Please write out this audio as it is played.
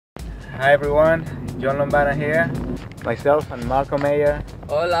Hi everyone, John Lombana here. Myself and Malcolm Mayer.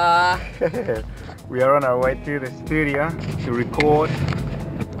 Hola! We are on our way to the studio to record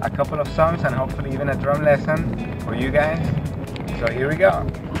a couple of songs and hopefully even a drum lesson for you guys. So here we go.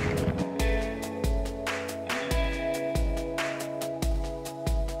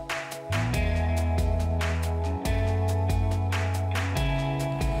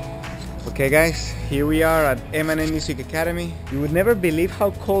 Okay guys, here we are at M&M Music Academy. You would never believe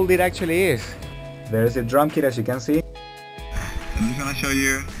how cold it actually is. There's a drum kit as you can see. I'm just gonna show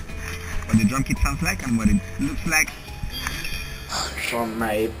you what the drum kit sounds like and what it looks like From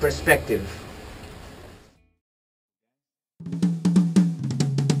my perspective.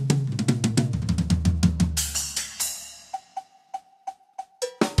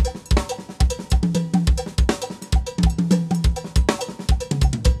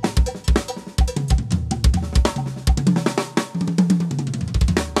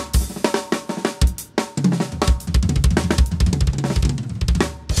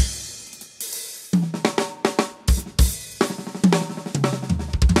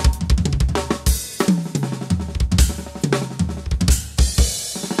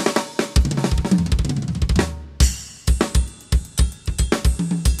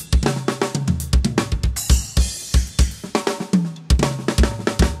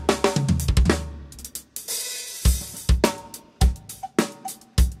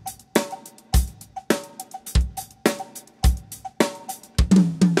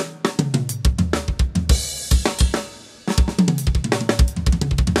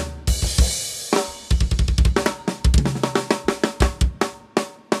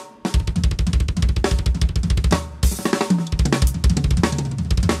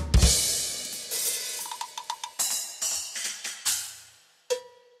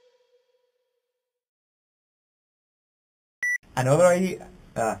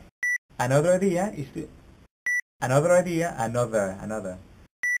 another idea is to another idea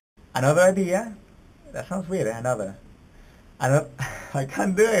that sounds weird. Another I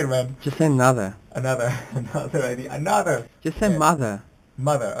can't do it, man. Just say another. Another idea. Just say Okay. mother.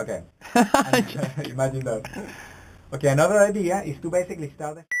 Mother, okay. And, imagine that. Okay, another idea is to basically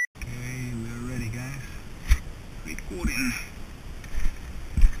start the... Okay, we're ready guys. Recording.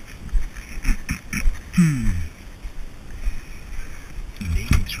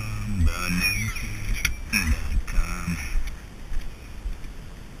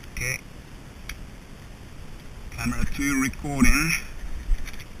 Okay. Camera 2 recording.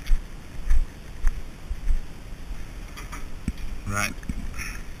 Right.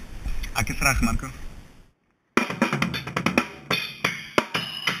 ¿A qué traje, Marco?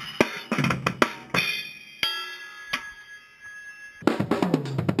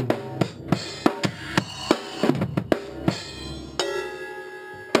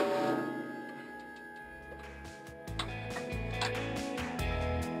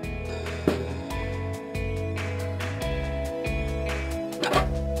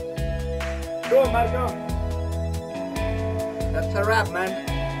 Go on, Marco. That's a wrap, man.